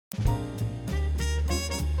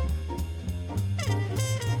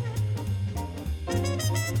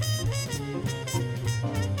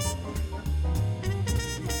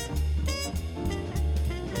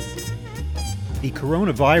The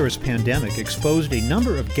coronavirus pandemic exposed a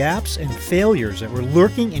number of gaps and failures that were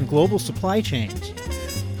lurking in global supply chains.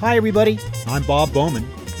 Hi, everybody. I'm Bob Bowman,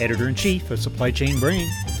 Editor-in-Chief of Supply Chain Brain,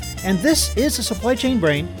 and this is the Supply Chain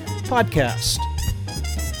Brain podcast.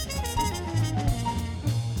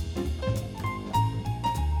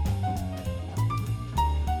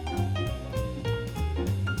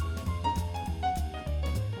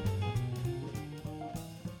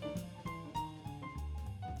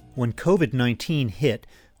 When COVID-19 hit,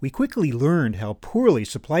 we quickly learned how poorly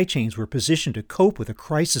supply chains were positioned to cope with a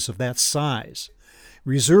crisis of that size.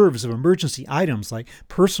 Reserves of emergency items like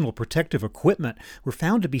personal protective equipment were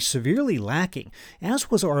found to be severely lacking,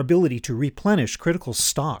 as was our ability to replenish critical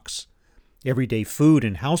stocks. Everyday food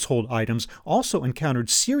and household items also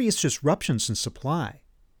encountered serious disruptions in supply.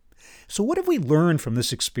 So what have we learned from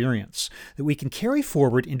this experience that we can carry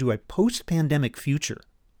forward into a post-pandemic future?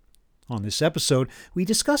 On this episode, we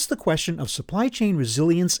discuss the question of supply chain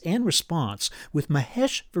resilience and response with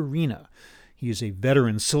Mahesh Verena. He is a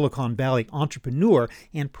veteran Silicon Valley entrepreneur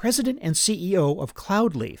and president and CEO of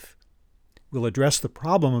Cloudleaf. We'll address the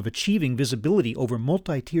problem of achieving visibility over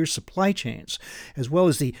multi-tier supply chains, as well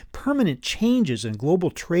as the permanent changes in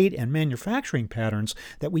global trade and manufacturing patterns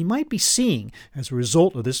that we might be seeing as a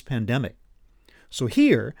result of this pandemic. So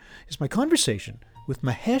here is my conversation with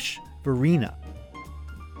Mahesh Verena.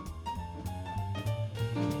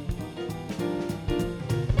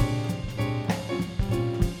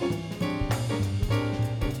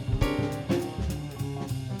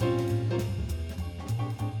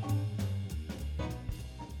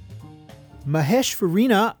 Mahesh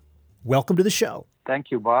Verena, welcome to the show.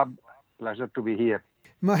 Thank you, Bob. Pleasure to be here.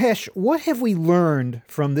 Mahesh, what have we learned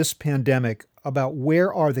from this pandemic about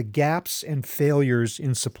where are the gaps and failures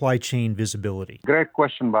in supply chain visibility? Great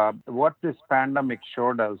question, Bob. What this pandemic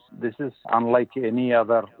showed us, this is unlike any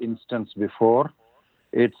other instance before.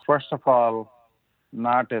 It's, first of all,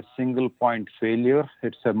 not a single point failure.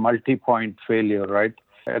 It's a multi-point failure, right?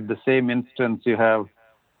 At the same instance, you have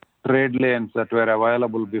trade lanes that were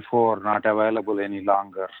available before not available any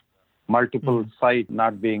longer, multiple sites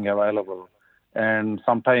not being available, and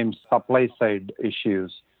sometimes supply side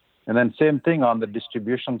issues. And then same thing on the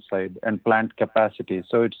distribution side and plant capacity.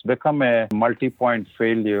 So it's become a multi-point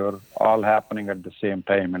failure all happening at the same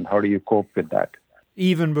time. And how do you cope with that?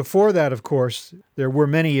 Even before that, of course, there were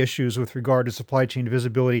many issues with regard to supply chain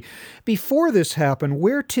visibility. Before this happened,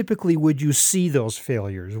 where typically would you see those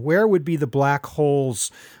failures? Where would be the black holes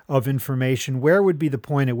of information? Where would be the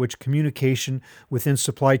point at which communication within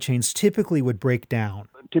supply chains typically would break down?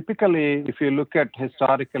 Typically, if you look at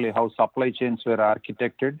historically how supply chains were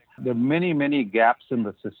architected, there are many, many gaps in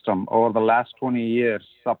the system. Over the last 20 years,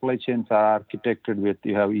 supply chains are architected with,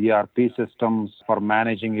 you have ERP systems for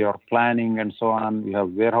managing your planning and so on. You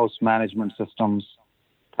have warehouse management systems,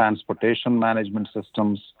 transportation management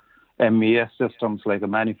systems, MES systems like the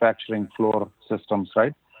manufacturing floor systems,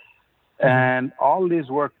 right? And all these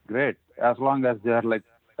work great as long as they're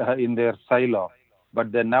in their silo,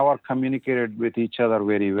 but they never communicated with each other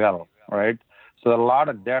very well, right? So a lot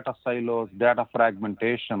of data silos, data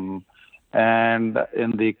fragmentation, and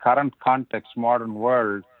in the current context, modern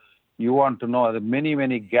world, you want to know the many,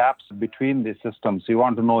 many gaps between the systems. You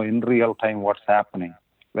want to know in real time what's happening.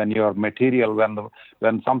 When your material,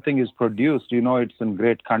 when something is produced, you know it's in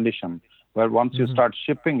great condition. But once you start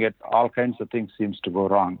shipping it, all kinds of things seems to go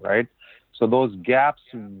wrong, right? So those gaps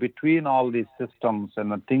between all these systems and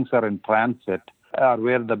when things are in transit are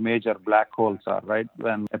where the major black holes are, right?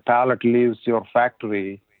 When a pallet leaves your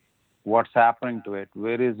factory, what's happening to it?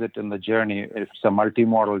 Where is it in the journey? If it's a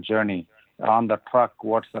multimodal journey. On the truck,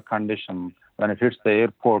 what's the condition? When it hits the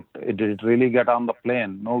airport, did it really get on the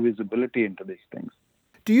plane? No visibility into these things.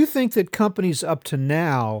 Do you think that companies up to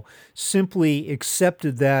now simply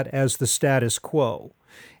accepted that as the status quo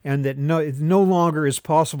and that it no longer is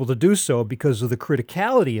possible to do so because of the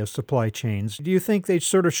criticality of supply chains? Do you think they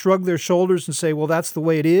sort of shrug their shoulders and say, well, that's the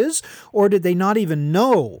way it is? Or did they not even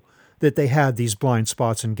know that they had these blind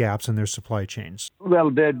spots and gaps in their supply chains? Well,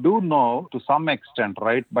 they do know to some extent,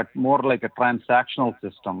 right? But more like a transactional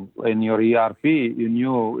system. In your ERP, you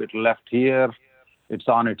knew it left here, it's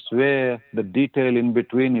on its way, the detail in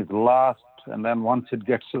between is lost, and then once it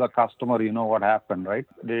gets to the customer, you know what happened, right?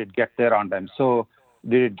 Did it get there on time? So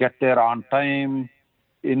did it get there on time,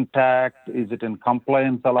 intact? Is it in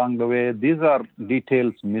compliance along the way? These are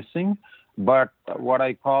details missing. But what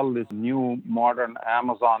I call this new modern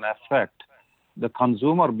Amazon effect, the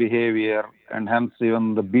consumer behavior and hence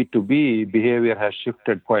even the B2B behavior has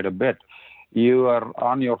shifted quite a bit. You are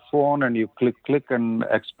on your phone and you click and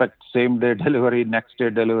expect same day delivery, next day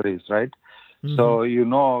deliveries, right? Hmm. So you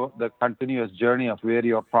know the continuous journey of where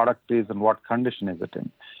your product is and what condition is it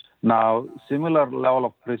in. Now, similar level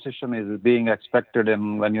of precision is being expected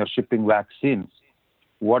in when you're shipping vaccines.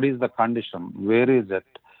 What is the condition? Where is it?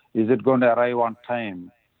 Is it going to arrive on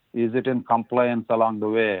time? Is it in compliance along the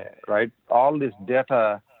way? Right? All this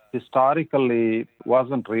data historically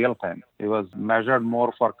wasn't real time. It was measured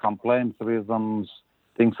more for compliance reasons,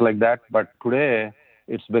 things like that. But today,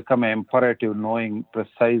 it's become imperative knowing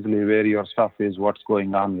precisely where your stuff is, what's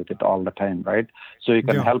going on with it all the time, right? So you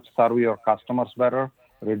can Yeah. help serve your customers better,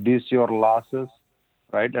 reduce your losses,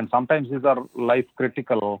 right? And sometimes these are life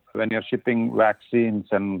critical when you're shipping vaccines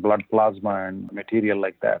and blood plasma and material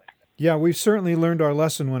like that. Yeah, we've certainly learned our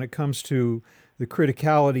lesson when it comes to the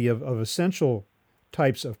criticality of essential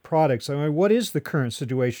types of products. I mean, what is the current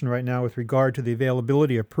situation right now with regard to the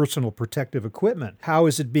availability of personal protective equipment? How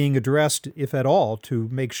is it being addressed, if at all, to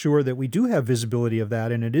make sure that we do have visibility of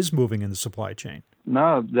that and it is moving in the supply chain?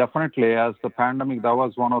 No, definitely. As the pandemic, that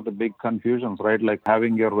was one of the big confusions, right? Like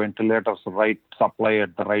having your ventilators right supply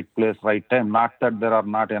at the right place, right time. Not that there are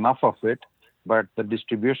not enough of it, but the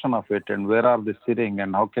distribution of it and where are they sitting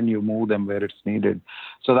and how can you move them where it's needed.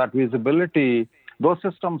 So that visibility, those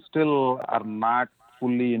systems still are not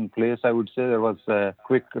fully in place. I would say there was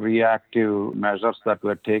quick reactive measures that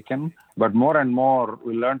were taken, but more and more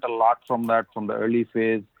we learned a lot from that from the early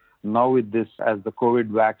phase. Now with this, as the COVID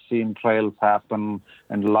vaccine trials happen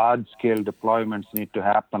and large-scale deployments need to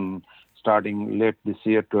happen starting late this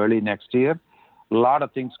year to early next year, a lot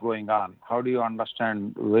of things going on. How do you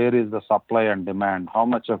understand where is the supply and demand? How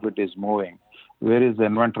much of it is moving? Where is the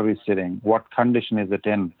inventory sitting? What condition is it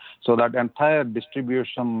in? So that entire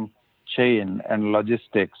distribution chain and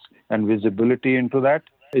logistics and visibility into that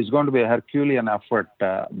is going to be a Herculean effort,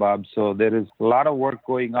 Bob. So there is a lot of work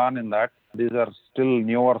going on in that. These are still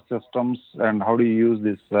newer systems, and how do you use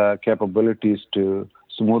these capabilities to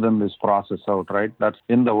smoothen this process out, right? That's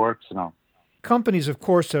in the works now. Companies, of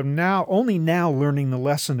course, are only now learning the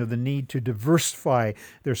lesson of the need to diversify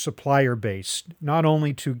their supplier base, not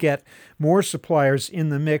only to get more suppliers in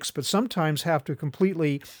the mix, but sometimes have to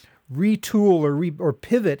completely retool or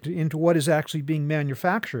pivot into what is actually being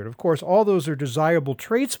manufactured. Of course, all those are desirable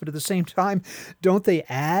traits, but at the same time, don't they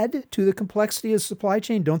add to the complexity of the supply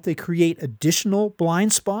chain? Don't they create additional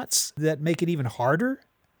blind spots that make it even harder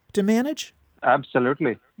to manage?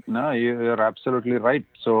 Absolutely. No, you're absolutely right.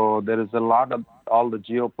 So there is a lot of all the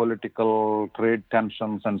geopolitical trade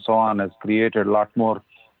tensions and so on has created a lot more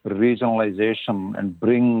regionalization and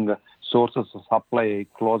bring sources of supply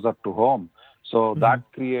closer to home. So that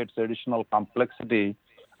creates additional complexity.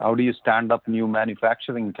 How do you stand up new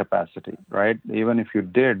manufacturing capacity, right? Even if you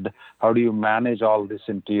did, how do you manage all this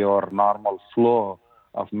into your normal flow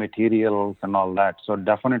of materials and all that? So it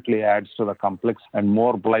definitely adds to the complex and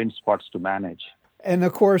more blind spots to manage. And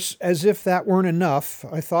of course, as if that weren't enough,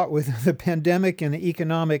 I thought with the pandemic and the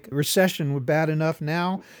economic recession were bad enough,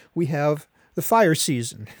 now we have the fire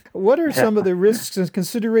season. What are some of the risks and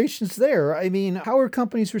considerations there? I mean, how are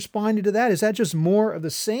companies responding to that? Is that just more of the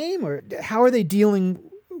same, or how are they dealing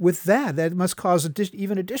with that? That must cause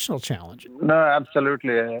even additional challenges. No,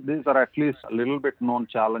 absolutely. These are at least a little bit known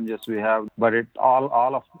challenges we have, but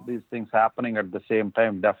all of these things happening at the same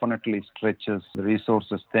time definitely stretches the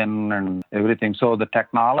resources thin and everything. So the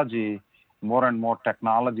technology, more and more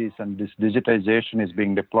technologies and this digitization is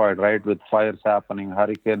being deployed, right? With fires happening,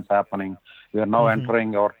 hurricanes happening. We are now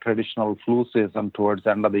entering our traditional flu season towards the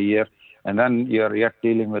end of the year. And then you're yet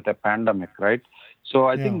dealing with a pandemic, right? So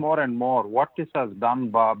I think more and more what this has done,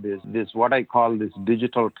 Bob, is this what I call this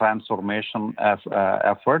digital transformation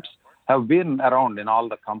efforts have been around in all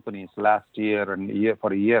the companies last year and year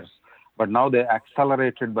for years. But now they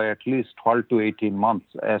accelerated by at least 12 to 18 months,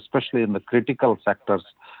 especially in the critical sectors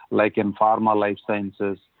like in pharma, life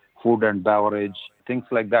sciences, food and beverage, things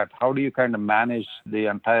like that. How do you kind of manage the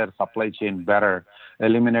entire supply chain better,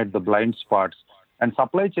 eliminate the blind spots? And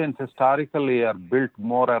supply chains historically are built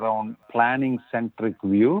more around planning-centric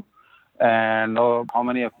view and how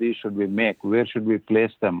many of these should we make? Where should we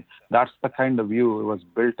place them? That's the kind of view it was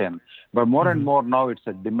built in. But more and more now it's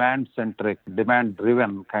a demand-centric,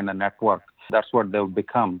 demand-driven kind of network. That's what they've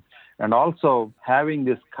become. And also having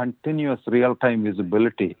this continuous real-time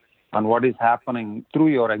visibility on what is happening through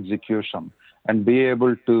your execution and be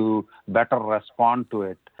able to better respond to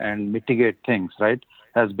it and mitigate things, right,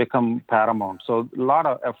 has become paramount. So a lot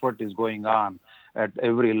of effort is going on at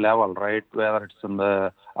every level, right, whether it's in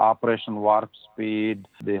the operation warp speed,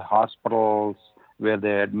 the hospitals where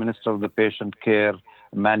they administer the patient care,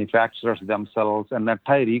 manufacturers themselves, and the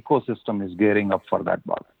entire ecosystem is gearing up for that,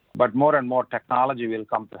 Bob. But more and more technology will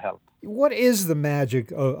come to help. What is the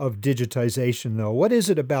magic of digitization, though? What is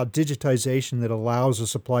it about digitization that allows a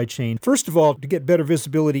supply chain, first of all, to get better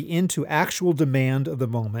visibility into actual demand of the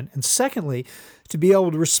moment, and secondly, to be able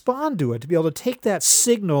to respond to it, to be able to take that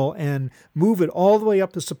signal and move it all the way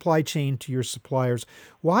up the supply chain to your suppliers?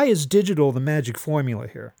 Why is digital the magic formula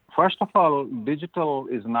here? First of all, digital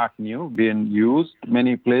is not new, been used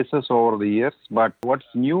many places over the years, but what's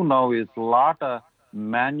new now is a lot of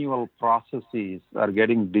manual processes are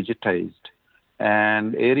getting digitized,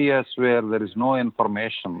 and areas where there is no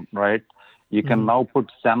information, right? You can now put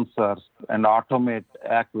sensors and automate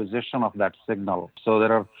acquisition of that signal.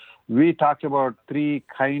 So we talk about three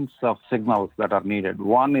kinds of signals that are needed.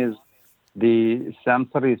 One is the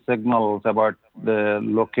sensory signals about the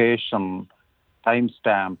location,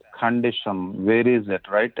 timestamp, condition, where is it,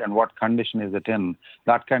 right? And what condition is it in?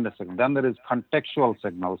 That kind of signal. Then there is contextual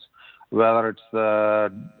signals, whether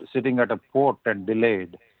it's sitting at a port and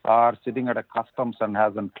delayed, or sitting at a customs and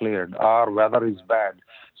hasn't cleared, or weather is bad.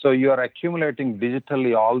 So you are accumulating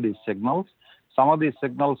digitally all these signals. Some of these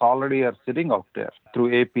signals already are sitting out there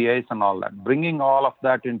through APIs and all that. Bringing all of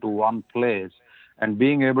that into one place and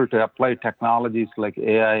being able to apply technologies like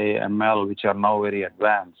AI, ML, which are now very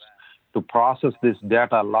advanced, to process this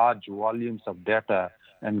data, large volumes of data,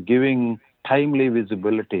 and giving timely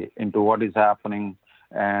visibility into what is happening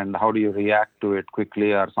and how do you react to it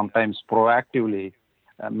quickly, or sometimes proactively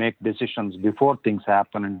make decisions before things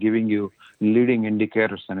happen and giving you leading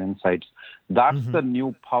indicators and insights. That's the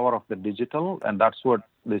new power of the digital, and that's what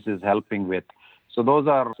this is helping with. So those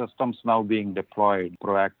are systems now being deployed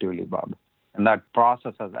proactively, Bob, and that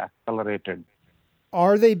process has accelerated.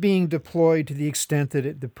 Are they being deployed to the extent that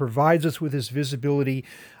it provides us with this visibility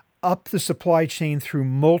up the supply chain through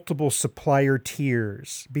multiple supplier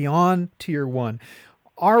tiers, beyond tier one?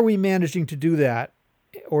 Are we managing to do that,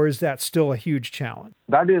 or is that still a huge challenge?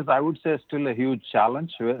 That is, I would say, still a huge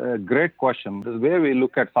challenge. A great question. The way we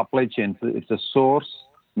look at supply chains, it's a source,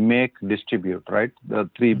 make, distribute, right? The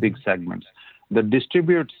three big segments. The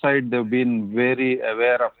distribute side, they've been very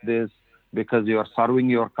aware of this because you are serving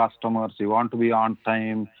your customers. You want to be on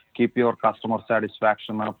time, keep your customer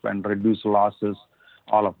satisfaction up, and reduce losses,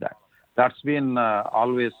 all of that. That's been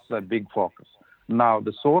always a big focus. Now,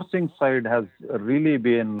 the sourcing side has really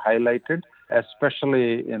been highlighted,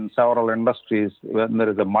 especially in several industries when there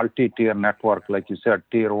is a multi-tier network, like you said,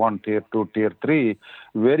 tier 1, tier 2, tier 3.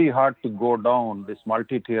 Very hard to go down this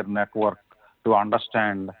multi-tier network to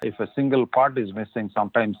understand if a single part is missing,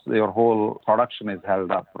 sometimes your whole production is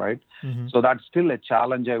held up, right? So that's still a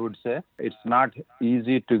challenge, I would say. It's not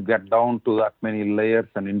easy to get down to that many layers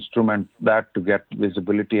and instrument that to get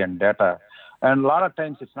visibility and data. And a lot of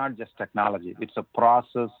times it's not just technology. It's a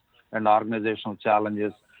process and organizational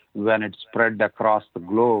challenges when it's spread across the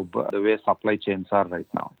globe, the way supply chains are right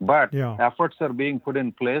now. But efforts are being put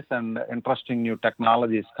in place and interesting new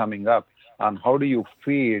technologies coming up on how do you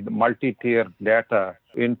feed multi-tier data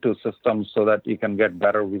into systems so that you can get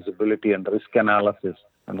better visibility and risk analysis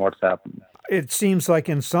and what's happening. It seems like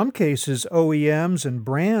in some cases, OEMs and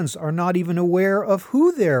brands are not even aware of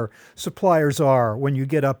who their suppliers are when you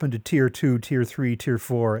get up into tier 2, tier 3, tier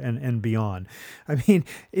 4, and beyond. I mean,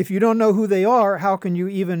 if you don't know who they are, how can you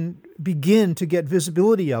even begin to get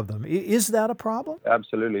visibility of them? Is that a problem?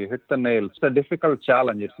 Absolutely. You hit the nail. It's a difficult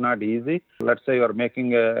challenge. It's not easy. Let's say you're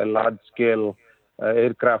making a large-scale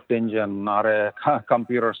aircraft engine or a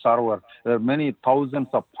computer server. There are many thousands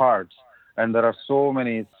of parts, and there are so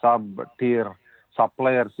many sub-tier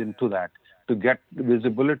suppliers into that. To get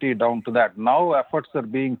visibility down to that, now efforts are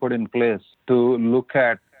being put in place to look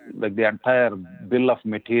at like the entire bill of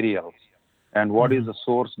materials and what is the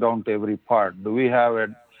source down to every part. Do we have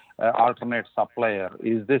an alternate supplier?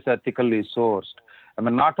 Is this ethically sourced? I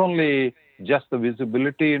mean, not only just the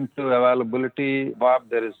visibility into availability, Bob,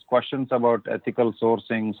 there is questions about ethical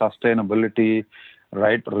sourcing, sustainability,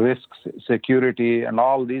 right, risks, security, and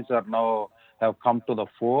all these are now have come to the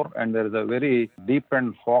fore, and there is a very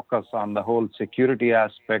deepened focus on the whole security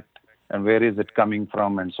aspect and where is it coming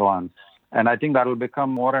from and so on. And I think that will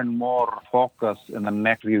become more and more focus in the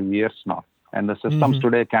next few years now, and the systems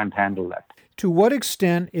today can't handle that. To what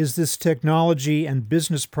extent is this technology and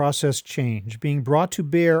business process change being brought to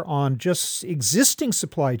bear on just existing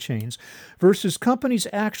supply chains versus companies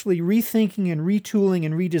actually rethinking and retooling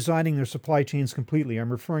and redesigning their supply chains completely?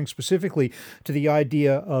 I'm referring specifically to the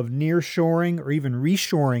idea of nearshoring or even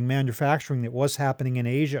reshoring manufacturing that was happening in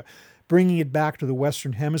Asia, bringing it back to the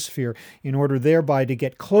Western Hemisphere in order thereby to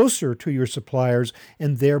get closer to your suppliers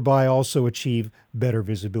and thereby also achieve better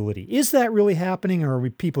visibility. Is that really happening, or are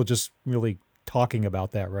people just really talking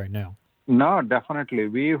about that right now? No, definitely.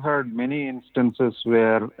 We've heard many instances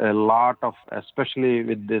where a lot of, especially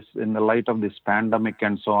with this, in the light of this pandemic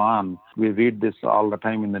and so on, we read this all the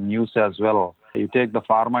time in the news as well. You take the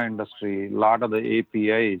pharma industry, a lot of the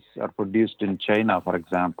APIs are produced in China, for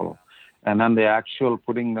example. And then the actual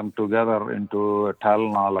putting them together into a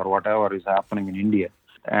Tylenol or whatever is happening in India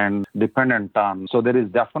and dependent on. So there is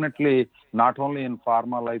definitely, not only in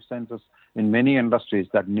pharma life sciences, in many industries,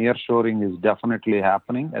 that nearshoring is definitely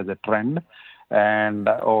happening as a trend. And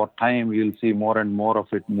over time, you'll see more and more of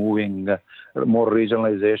it moving, more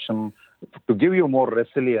regionalization to give you more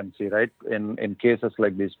resiliency, right, in cases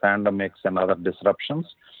like these pandemics and other disruptions.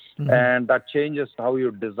 Mm-hmm. And that changes how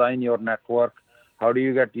you design your network. How do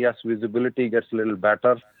you get, yes, visibility gets a little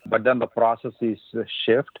better, but then the processes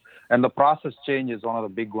shift. And the process change is one of the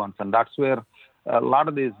big ones. And that's where a lot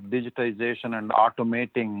of this digitization and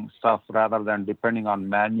automating stuff rather than depending on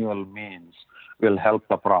manual means will help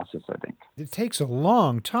the process, I think. It takes a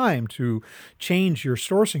long time to change your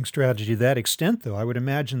sourcing strategy to that extent, though. I would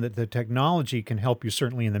imagine that the technology can help you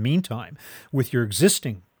certainly in the meantime with your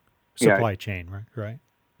existing supply chain, right?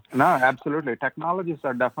 No, absolutely. Technologies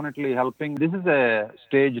are definitely helping. This is a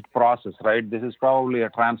staged process, right? This is probably a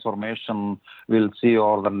transformation we'll see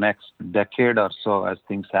over the next decade or so as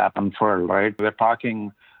things unfold, right? We're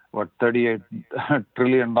talking, $38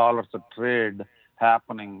 trillion of trade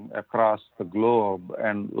happening across the globe,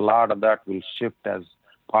 and a lot of that will shift as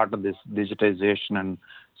part of this digitization and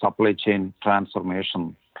supply chain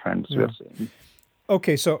transformation trends we're seeing.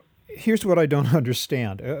 Okay, so here's what I don't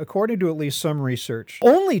understand. According to at least some research,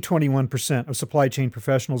 only 21% of supply chain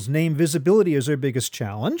professionals name visibility as their biggest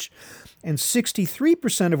challenge, and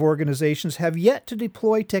 63% of organizations have yet to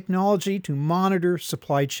deploy technology to monitor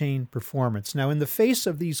supply chain performance. Now, in the face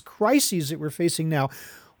of these crises that we're facing now,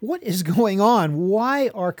 what is going on? Why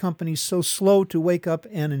are companies so slow to wake up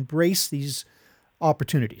and embrace these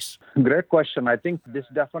opportunities? Great question. I think this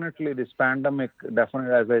pandemic,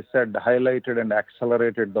 as I said, highlighted and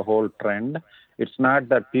accelerated the whole trend. It's not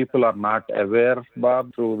that people are not aware,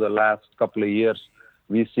 Bob. Through the last couple of years,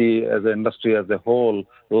 we see as an industry as a whole,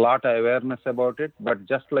 a lot of awareness about it. But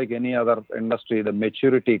just like any other industry, the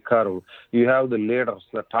maturity curve, you have the leaders,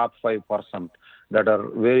 the top 5%, that are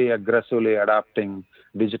very aggressively adopting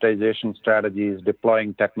digitization strategies,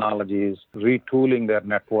 deploying technologies, retooling their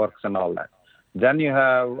networks and all that. Then you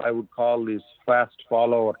have, I would call these fast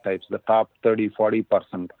follower types, the top 30,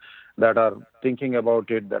 40% that are thinking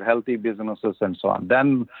about it, they're healthy businesses and so on.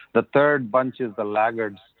 Then the third bunch is the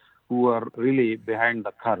laggards who are really behind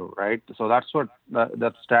the curve, right? So that's what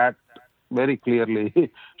that stat very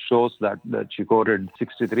clearly shows that you quoted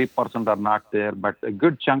 63% are not there, but a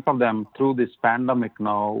good chunk of them through this pandemic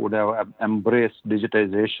now would have embraced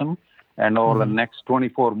digitization. And over the next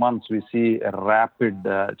 24 months, we see a rapid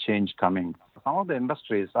change coming. Some of the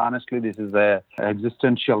industries, honestly, this is an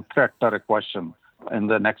existential threat or a question. In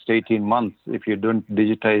the next 18 months, if you don't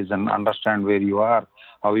digitize and understand where you are,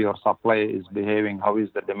 how your supply is behaving, how is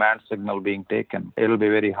the demand signal being taken, it'll be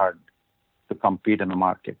very hard to compete in the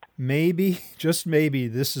market. Maybe, just maybe,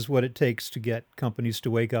 this is what it takes to get companies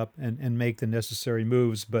to wake up and make the necessary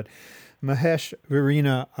moves. But Mahesh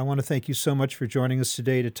Virina, I want to thank you so much for joining us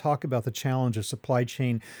today to talk about the challenge of supply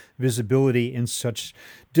chain visibility in such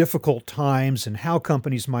difficult times and how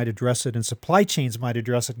companies might address it and supply chains might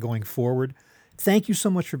address it going forward. Thank you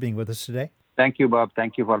so much for being with us today. Thank you, Bob.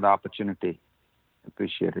 Thank you for the opportunity.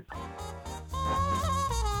 Appreciate it.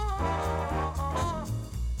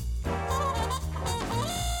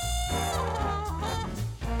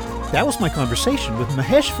 That was my conversation with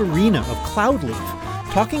Mahesh Virina of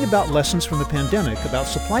Cloudleaf, talking about lessons from the pandemic about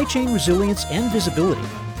supply chain resilience and visibility.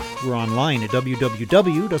 We're online at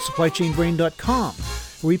www.supplychainbrain.com,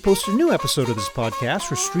 where we post a new episode of this podcast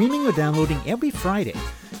for streaming or downloading every Friday.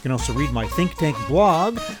 You can also read my Think Tank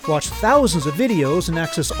blog, watch thousands of videos, and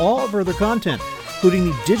access all of our other content, including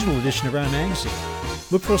the digital edition of our magazine.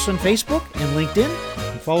 Look for us on Facebook and LinkedIn,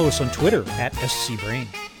 and follow us on Twitter at SCBrain.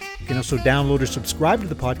 You can also download or subscribe to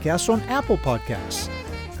the podcast on Apple Podcasts.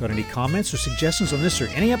 Got any comments or suggestions on this or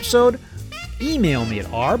any episode? Email me at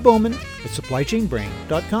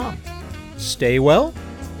rbowman@supplychainbrain.com. Stay well,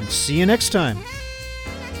 and see you next time.